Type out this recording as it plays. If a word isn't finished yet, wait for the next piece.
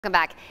Welcome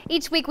back.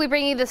 Each week we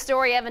bring you the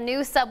story of a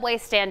new Subway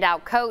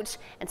Standout Coach,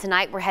 and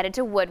tonight we're headed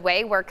to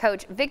Woodway, where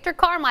Coach Victor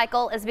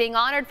Carmichael is being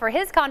honored for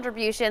his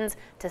contributions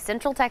to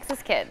Central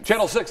Texas kids.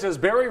 Channel 6's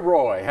Barry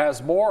Roy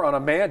has more on a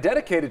man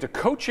dedicated to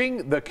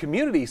coaching the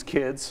community's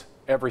kids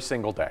every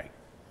single day.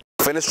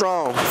 Finish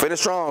strong, finish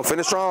strong,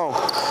 finish strong.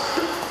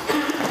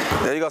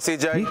 There you go,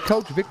 CJ. Meet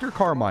Coach Victor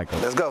Carmichael.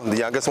 Let's go.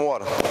 Y'all get some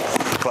water.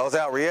 Close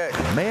out, react.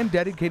 A man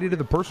dedicated to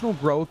the personal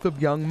growth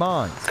of young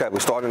minds. Okay, we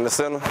start in the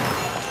center.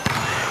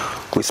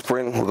 We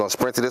sprint. We're going to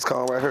sprint to this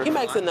cone right here. He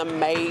makes an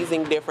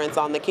amazing difference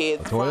on the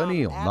kids. Toya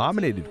Neal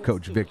nominated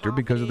Coach Victor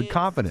because of the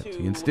confidence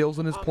he instills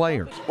in his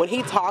players. When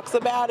he talks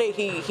about it,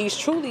 he's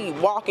truly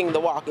walking the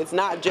walk. It's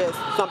not just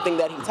something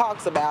that he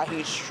talks about.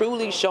 He's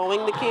truly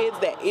showing the kids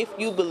that if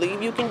you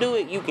believe you can do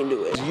it, you can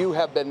do it. You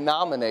have been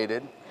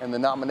nominated, and the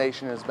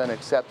nomination has been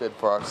accepted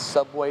for our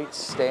Subway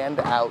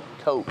Standout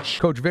Coach.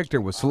 Coach Victor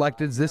was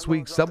selected as this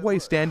week's Subway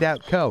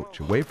Standout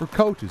Coach, a way for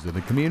coaches in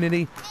the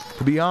community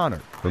to be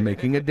honored for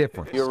making a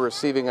difference. You're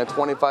receiving a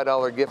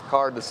 $25 gift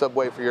card to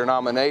Subway for your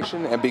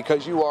nomination, and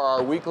because you are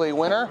our weekly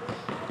winner,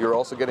 you're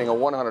also getting a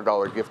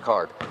 $100 gift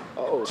card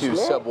to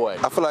Subway.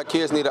 I feel like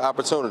kids need an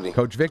opportunity.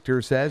 Coach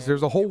Victor says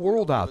there's a whole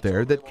world out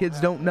there that kids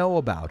don't know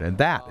about, and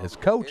that, as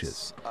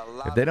coaches,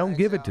 if they don't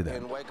give it to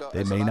them,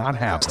 they may not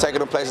have it. It's taking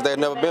them places they've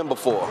never been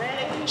before.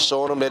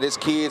 Showing them that it's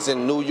kids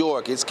in New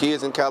York, it's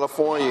kids in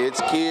California,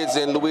 it's kids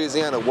in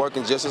Louisiana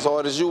working just as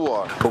hard as you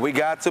are. But we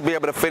got to be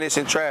able to finish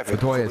in traffic.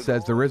 Toya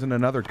says there isn't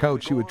another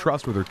coach she would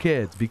trust with her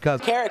kids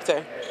because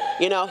Character.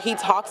 You know, he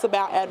talks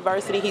about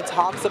adversity. He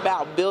talks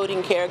about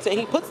building character.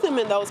 He puts them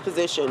in those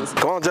positions.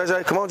 Come on,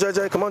 JJ. Come on,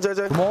 JJ. Come on,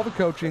 JJ. from all the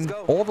coaching,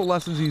 all the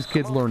lessons these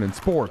kids learn in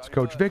sports,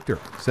 Coach Victor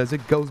says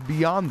it goes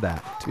beyond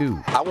that, too.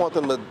 I want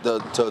them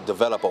to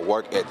develop a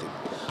work ethic,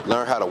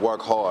 learn how to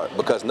work hard,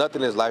 because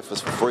nothing in life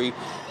is free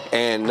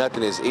and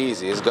nothing is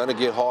easy. It's going to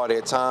get hard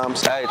at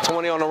times. Hey,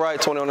 20 on the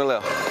right, 20 on the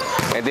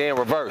left, and then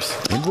reverse.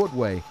 In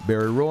Woodway,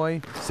 Barry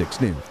Roy,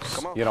 6 News.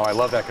 You know, I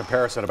love that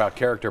comparison about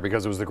character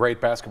because it was the great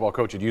basketball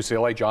coach at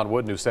UCLA, John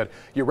Wooden, who said,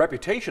 your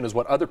reputation is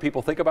what other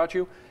people think about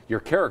you.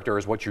 Your character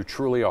is what you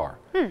truly are.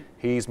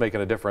 He's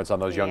making a difference on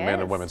those young men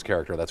and women's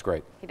character. That's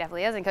great. He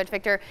definitely is, and Coach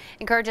Victor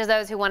encourages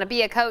those who want to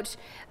be a coach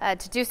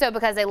to do so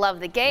because they love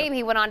the game.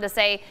 He went on to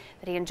say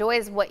that he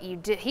enjoys what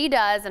he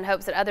does and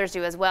hopes that others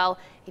do as well.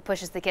 He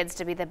pushes the kids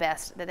to be the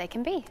best that they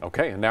can be.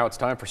 Okay, and now it's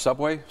time for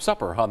Subway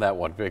supper on that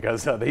one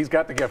because he's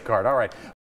got the gift card. All right.